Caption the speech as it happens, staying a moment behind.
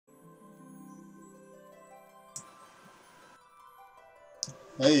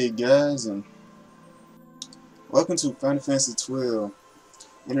Hey guys, and welcome to Final Fantasy 12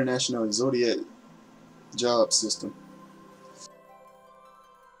 International Zodiac Job System.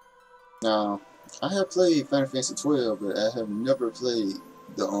 Now, I have played Final Fantasy 12, but I have never played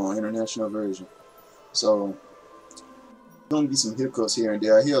the international version. So, there's going to be some hiccups here and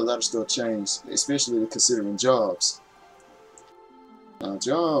there. I hear a lot of stuff change, especially considering jobs. Now,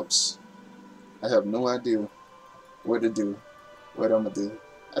 jobs, I have no idea what to do, what I'm going to do.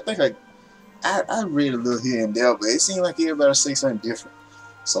 I think I read a little here and there, but it seems like everybody say something different.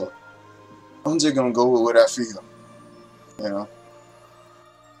 So, I'm just gonna go with what I feel. You know,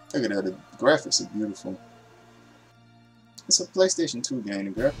 look at that. The graphics are beautiful. It's a PlayStation 2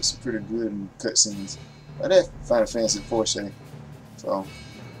 game. The graphics are pretty good in cutscenes. But that Final Fantasy 4 shape. So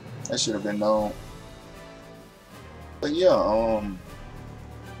that should have been known. But yeah,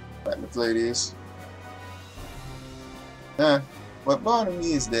 about to play this. Now, what bothers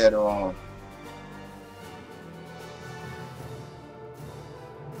me is that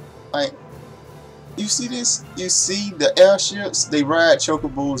like, you see this? You see the airships? They ride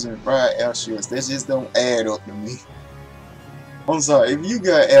chocobos and ride airships. That just don't add up to me. I'm sorry, if you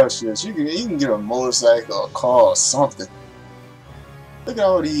got airships, you can get a motorcycle, a car, or something. Look at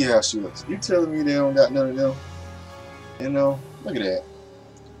all these airships. You telling me they don't got none of them? You know, look at that.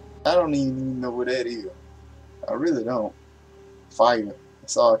 I don't even know what that is. I really don't. Fire.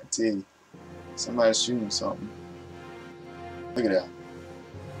 That's all I can tell you. Somebody's shooting something. Look at that.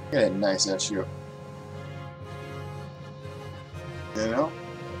 Look at that nice airship. You know?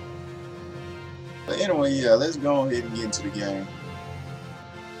 But anyway, yeah, let's go ahead and get into the game.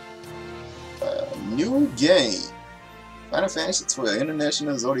 New game. Final Fantasy 12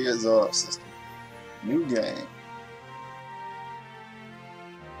 International Zodiac Job System. New game.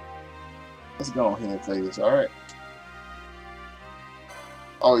 Let's go ahead and play this, alright?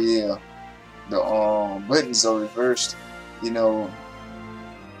 Oh yeah. The buttons are reversed. You know,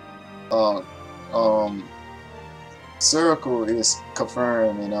 circle is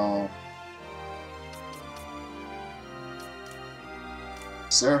confirmed and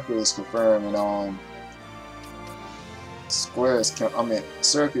circle is confirmed and square is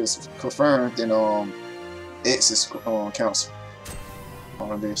circle is confirmed and X is cancelled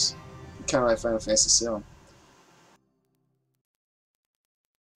on this. Kind of like Final Fantasy 7.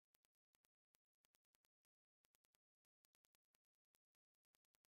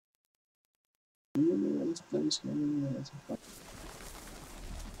 Let's play this game.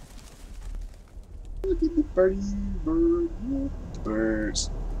 Look at the birds.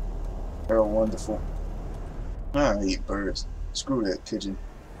 They're wonderful. I hate birds. Screw that pigeon.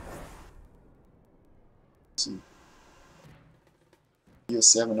 Let's see. Year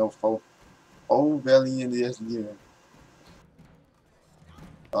 704. Old Valley in the year.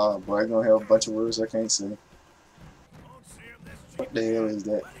 Oh boy, I'm gonna have a bunch of words I can't say. What the hell is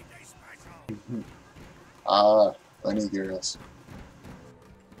that? Ah, bunny girls.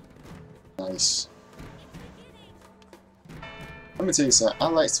 Nice. Let me tell you something. I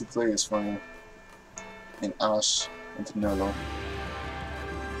like to play as friend and Ash and Canelo.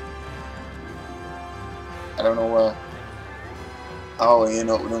 I don't know why. I always end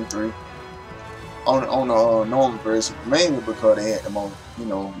up with them three on the normal version, mainly because they had the most, you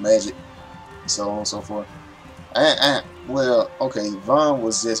know, magic and so on and so forth. Well, okay, Vaughn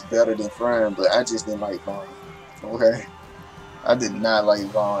was just better than Fran, but I just didn't like Vaughn. Okay, I did not like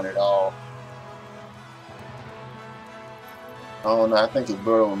Vaughn at all. I don't know. I think his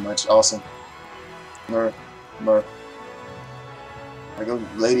brother was much awesome. Mer. I go,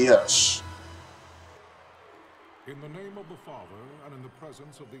 Lady Hush. In the name of the Father, and in the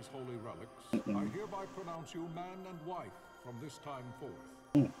presence of these holy relics, I hereby pronounce you man and wife from this time forth.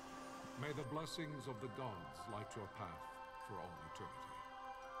 May the blessings of the gods light your path for all eternity.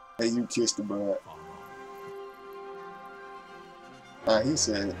 Hey, you kissed the bride. He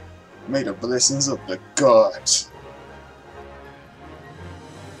said, may the blessings of the gods.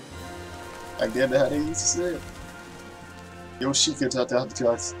 I get that how they used to say it. Yoshika Tata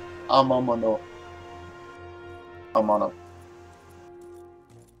Amamano. Amano.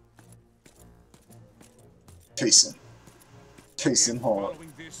 Pacing hard.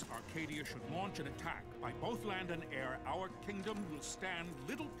 Following this, Arcadia should launch an attack. By both land and air, our kingdom will stand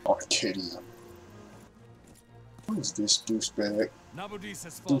little. Arcadia. Who is this douchebag?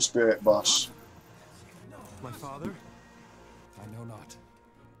 Douchebag boss. My father? I know not.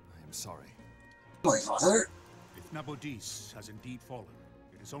 I am sorry. My father? If Nabodis has indeed fallen,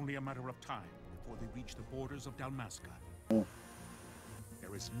 it is only a matter of time before they reach the borders of Dalmasca.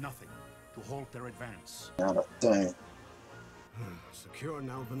 There is nothing to halt their advance. Not a thing. Secure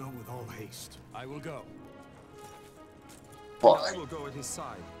Nalvino with all haste. I will go. Boy. And I will go at his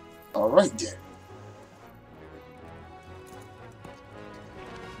side. All right then.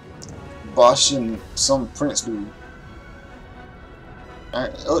 Bosch and some prince dude.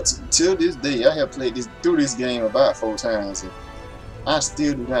 Till this day, I have played through this game about 4 times, and I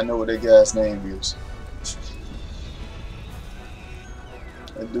still do not know what that guy's name is.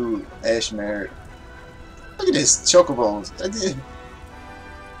 That dude, Ash married. Look at this chocobos.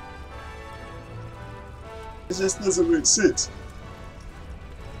 It just doesn't make sense.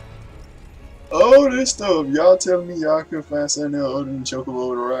 All this stuff, y'all telling me y'all could find something else other than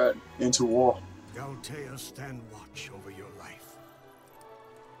chocobo to ride into war? Galtea, stand watch over your life.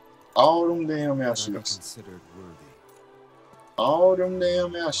 All them damn airships. Considered worthy. All them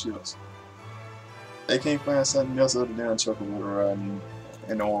damn airships. They can't find something else other than chocobo to ride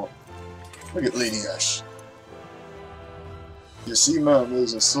in the war. Look at Lady Ash. You see my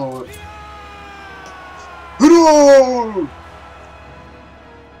amazing sword. No!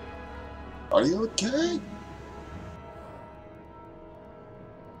 Are you okay?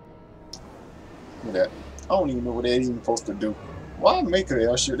 Look at that. I don't even know what that even supposed to do. Why make an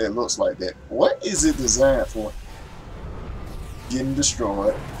airship that looks like that? What is it designed for? Getting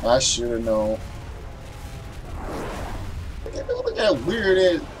destroyed. I should have known. Look at that weird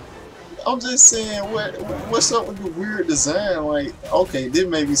ass. I'm just saying, what's up with the weird design? Like, okay, there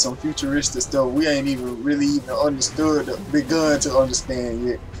may be some futuristic stuff we ain't even really begun to understand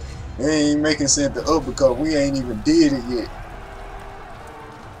yet. It ain't making sense to us because we ain't even did it yet.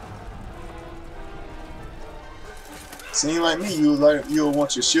 Seem like me, you'll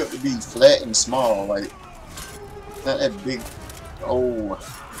want your ship to be flat and small, like not that big. Oh,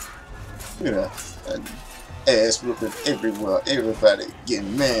 look at that ass whooping everywhere. Everybody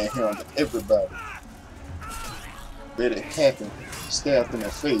getting manhandled. Everybody. Let it happen. Stabbed in the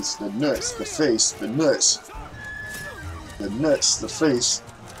face. The nuts. The face. The nuts. The nuts. The face.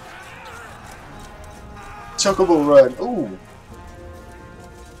 Chocobo riding. Ooh.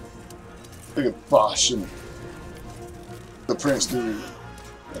 Look at Bosch and the prince dude.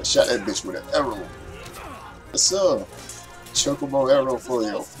 Shot that bitch with an arrow. What's up? Chocobo arrow for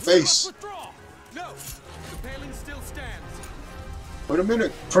your face. No, the paling still stands. Wait a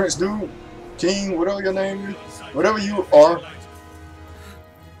minute, prince dude, king, whatever your name is, whatever you are.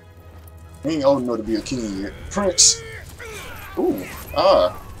 You ain't old enough to be a king yet. Prince. Ooh,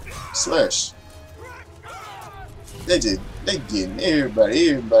 slash. They getting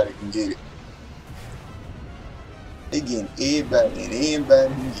everybody can get it. They getting everybody and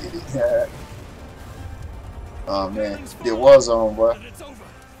anybody can get it. Oh man, it was on, boy.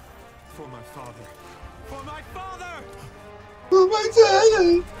 For my father. For my father! For my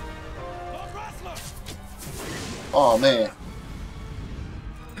father! Oh man.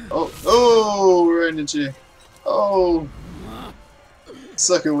 Oh, right into you. Oh.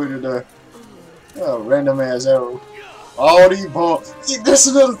 Suck it with it there. Oh, random ass arrow. All these bombs. Yeah, that's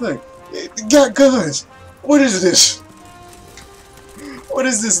another thing. It got guns. What is this? What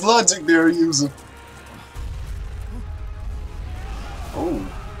is this logic they're using? Oh.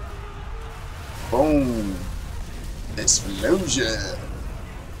 Boom. Explosion.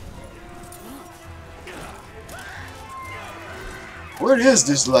 What is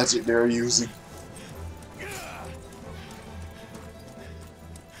this logic they're using?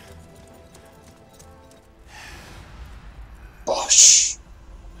 Bosh.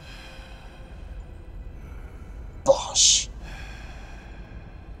 Bosh.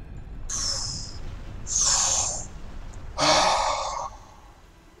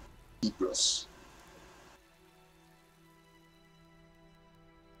 Hebrews.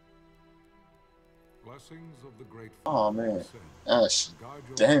 Blessings of the great Oh man, Ash.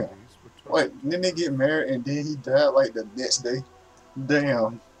 Damn. Wait, didn't they get married and then he died like the next day?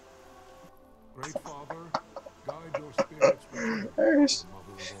 Damn. Great Father, guide your spirits with Ash.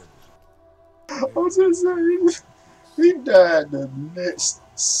 Mother of I was just saying, he died the next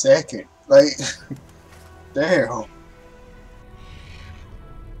second. Like, damn.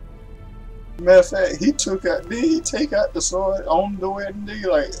 Matter of fact, did he take out the sword on the wedding day?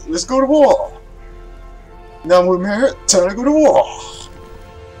 Like, let's go to war. Now we're married, time to go to war.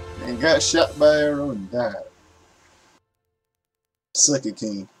 And got shot by arrow and died. Suck it,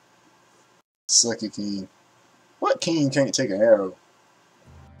 king. Suck it, king. What king can't take an arrow?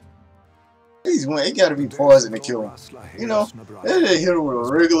 He's one. It gotta be poison to kill him. You know, they just hit him with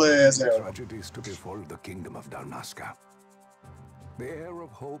a regular ass arrow. Tragedies to befall the kingdom of Darnasca. The air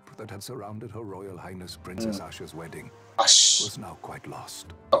of hope that had surrounded Her Royal Highness Princess Asha's wedding Ash. was now quite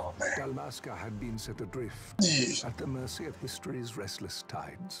lost. Oh Dalmasca had been set adrift Yeah. at the mercy of history's restless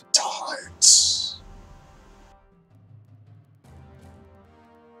tides. Tides.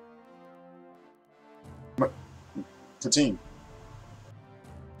 Continue.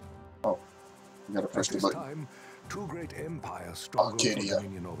 Oh, you gotta At push the this button. time, two great empires struggled for Arcadia,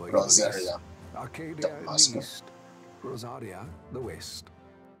 dominion over Rosaria, Ivorice. Arcadia in the Damascus. east, Rosaria the west.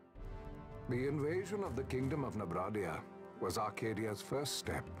 The invasion of the Kingdom of Nabradia was Arcadia's first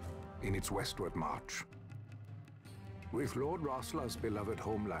step in its westward march. With Lord Rossla's beloved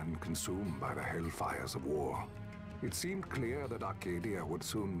homeland consumed by the hellfires of war, it seemed clear that Arcadia would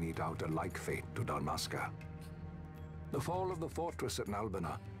soon mete out a like fate to Dalmasca. The fall of the fortress at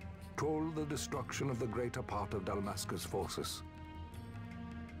Nalbina told the destruction of the greater part of Dalmasca's forces.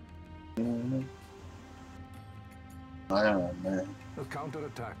 Man. A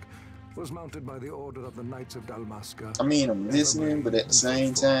counterattack was mounted by the order of the Knights of Dalmasca. I mean, I'm listening, but at the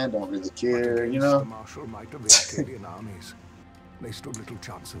same time, don't really care, you know? The martial might of the Arcadian armies, they stood little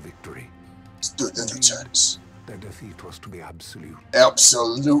chance of victory. Stood in a chance. Their defeat was to be absolute.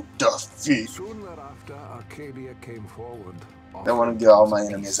 Absolute defeat. Soon thereafter, Arcadia came forward. I want to give all my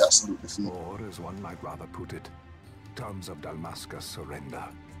enemies absolute defeat. Or, as one might rather put it, terms of Dalmasca's surrender.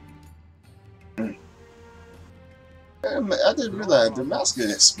 I didn't realize Damascus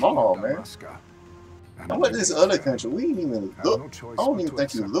is small, man. I'm like this other country. We didn't even look. I don't even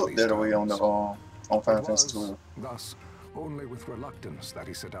think you looked that way on the on Final Fantasy 12. Thus, only with reluctance that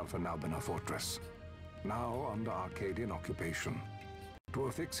he set out for Nalbina Fortress, now under Arcadian occupation, to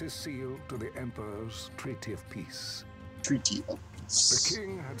affix his seal to the Emperor's Treaty of Peace. Treaty of The Peace.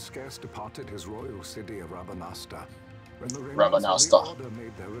 king had scarce departed his royal city of Rabanasta when the remnants of Rabanasta. the order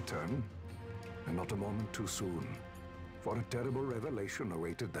made their return, and not a moment too soon, for a terrible revelation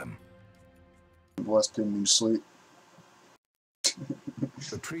awaited them. Boys putting me to sleep.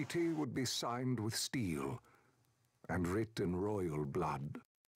 The treaty would be signed with steel and writ in royal blood.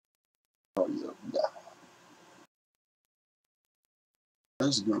 Oh yeah, yeah.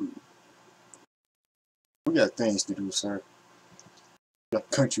 That's good. We got things to do, sir. We got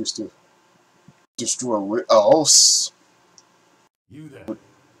countries to destroy with us. You there? Can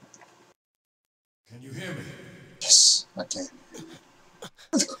you hear me? Yes, I can.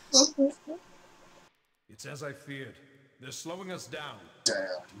 It's as I feared. They're slowing us down. Damn,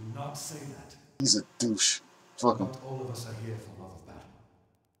 Do not say that. he's a douche. Fuck him. Not all of us are here for love of battle.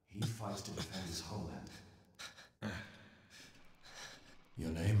 He fights to defend his homeland.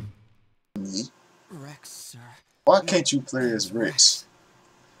 Your name? Me? Rex, sir. Why can't you play as Rex?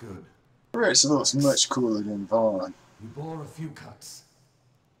 Good. Rex looks much cooler than Vaughn. You bore a few cuts,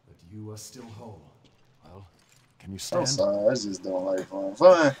 but you are still whole. Well, can you I'm stand? sorry, I just don't like Vaughn.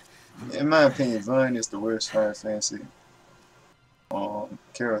 Vaughn, in my opinion, Vaughn is the worst Final Fantasy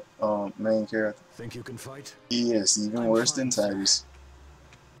main character. Think you can fight? He is even worse than Titus.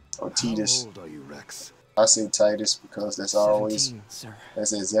 Or Titus. How old are you, Rex? I say Titus because that's always 17, sir.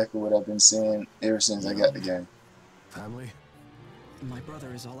 that's exactly what I've been saying ever since I got the game. Family? My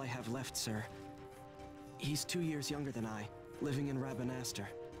brother is all I have left, sir. He's 2 years younger than I, living in Rabanastre.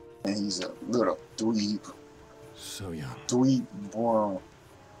 And he's a little dweeb. So young. Dweeb born.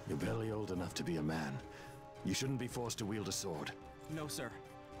 You're barely old enough to be a man. You shouldn't be forced to wield a sword. No, sir.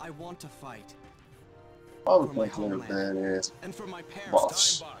 I want to fight. I would For my think you're a homeland. badass And for my parents.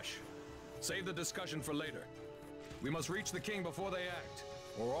 boss. Time, Bosch. Save the discussion for later. We must reach the king before they act,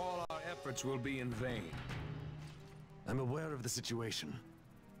 or all our efforts will be in vain. I'm aware of the situation.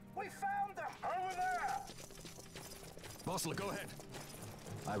 We found them! Over there! Bossler, go ahead.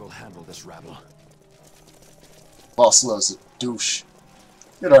 I will handle this rabble. Boss loves a douche.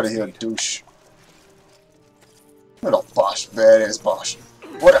 Get out of here, douche. What a Bosch, badass Bosch.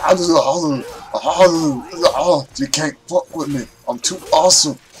 What? You can't fuck with me. I'm too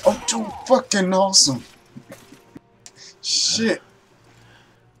awesome. I'm too fucking awesome. Shit.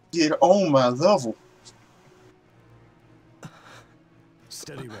 Get on my level.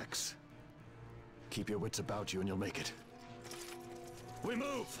 Steady, Rex. Keep your wits about you and you'll make it. We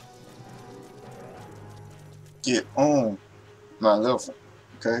move! Get on my level.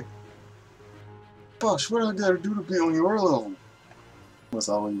 Okay? Bosch, what I gotta do to be on your level? Must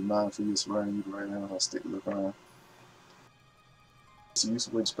always be mindful you surrounding you right now. I'll stick look around. So use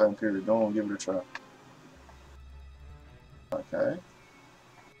the wait spam period. Go on, give it a try. Okay.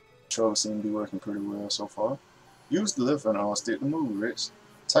 Controls seem to be working pretty well so far. Use the lift and stick to move, Rich.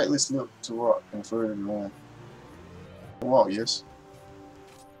 Tightly slip to rock and further to run. Walk, yes.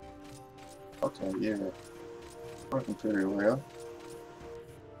 Okay, yeah. Working pretty well.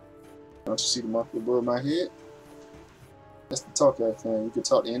 Don't you see the mark above my head? That's the talk icon. You can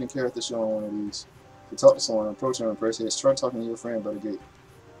talk to any character showing one of these. To talk to someone, approach them and press X. Try talking to your friend by the gate.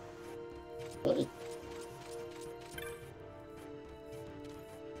 Okay.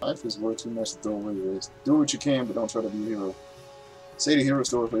 Life is worth too much to throw away, Rex. Do what you can, but don't try to be a hero. Say the hero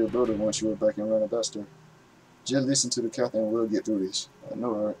story for your brother once you are back in Ranabasta. Just listen to the captain and we'll get through this. I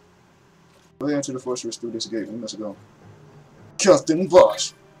know, right? We'll enter the fortress through this gate. We must go. Captain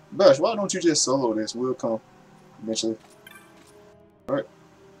Bosch! Bosch, why don't you just solo this? We'll come eventually. Alright.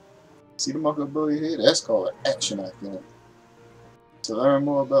 See the marker above your head? That's called an action icon. To learn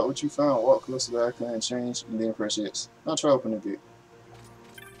more about what you found, walk close to the icon and change, and then press X. Now try open the gate.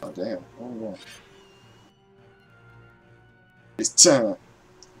 Oh damn, oh, it's time.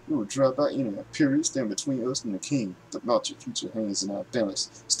 We will drive by any period stand between us and the king. The mount your future hands in our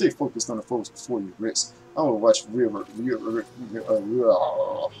balance. Stay focused on the foes before you rest. I will watch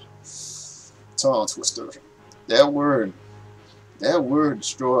tongue twister. That word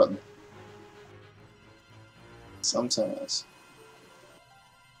destroyed me. Sometimes.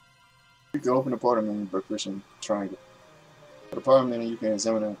 You can open the party menu by pushing triangle. For the party menu, you can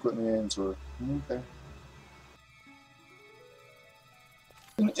examine the equipment inventory. Okay.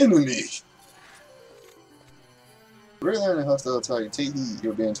 An enemy! Red line and hostile target. Take heed,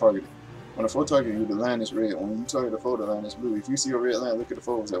 you're being targeted. When a foe targets you, the line is red. When you target a foe, the line is blue. If you see a red line, look at the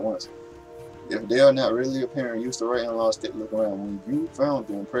foes at once. If they are not readily apparent, use the right analog stick to look around. When you found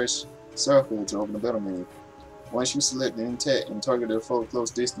them, press circle to open the battle menu. Once you select the intact and target the foe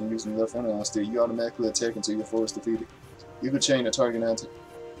close distance using the left analog stick, you automatically attack until your foe is defeated. You can change the target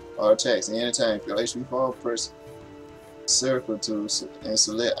or attacks at any time. If your HP falls, press circle to and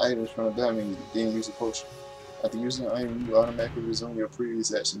select items from the battle menu, then use a potion. After using the item, you automatically resume your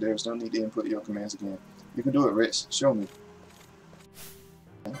previous action. There is no need to input your commands again. You can do it, Rich. Show me.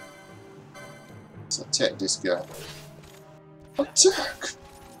 Okay. Let's attack this guy. Attack!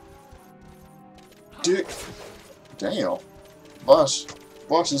 Dick. Damn. Bosch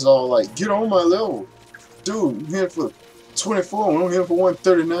is all like, get on my level. Dude, I'm here for 24 and I'm here for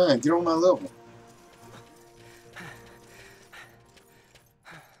 139. Get on my level.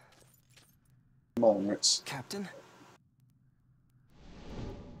 Come on, Rich. Captain?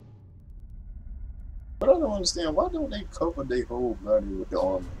 But I don't understand, why don't they cover their whole body with the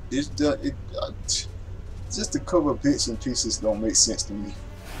armor? Just to cover bits and pieces don't make sense to me.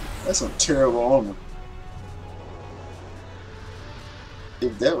 That's some terrible armor.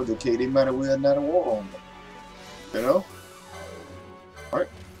 If that was the case, they might have well not a war armor. You know? Alright.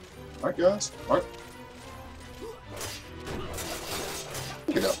 Alright, guys. Alright.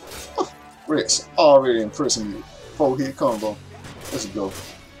 Look at that. Oh, Rex, already impressing you. 4-hit combo. Let's go.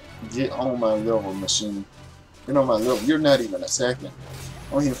 Get on my level, machine. Get on my level. You're not even attacking.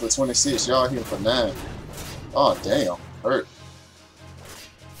 I'm here for 26. Y'all here for 9. Oh, damn. Hurt.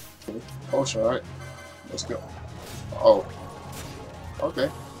 Potion, alright. Let's go. Oh. Okay.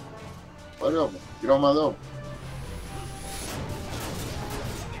 Whatever. Get on my level.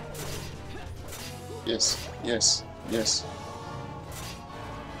 Yes. Yes. Yes.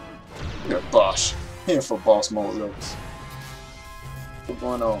 Look at Bosch. Here for boss mode levels. What's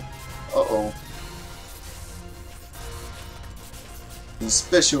going on? Uh-oh. He's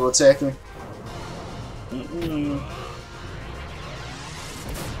special attacking. Look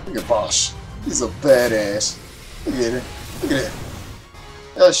at Bosch. He's a badass. Look at it. Look at that.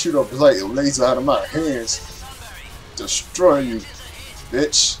 I'll shoot a blade laser out of my hands. Destroy you,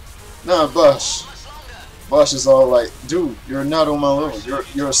 bitch. Nah, Bosch. Bosch is all like, dude, you're not on my level.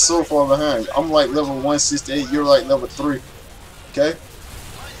 You're so far behind. I'm like level 168. You're like level 3. Okay?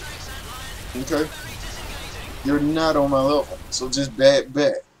 Okay? You're not on my level. So just back.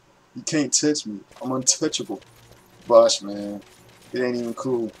 You can't touch me. I'm untouchable. Bosch, man. It ain't even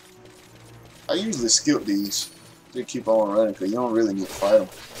cool. I usually skip these. They keep on running because you don't really need to fight them.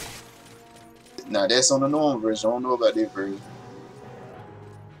 Now that's on the normal version. I don't know about this version.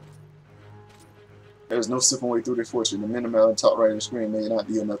 There's no slipping way through the fortune. The minimum on the top right of the screen may not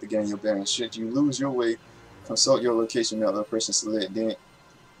be enough to gain your bearings. Should you lose your way, consult your location map. The person select. Then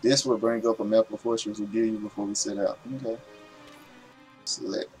this will bring up a map of fortress we'll give you before we set out. Okay.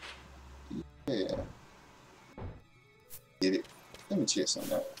 Select. Yeah. Get it. Let me check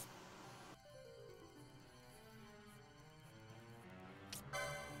something out.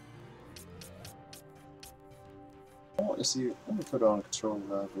 I want to see. Let me put on control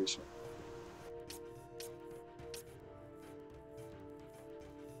vibration.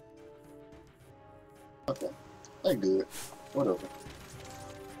 Okay, that's good. Whatever.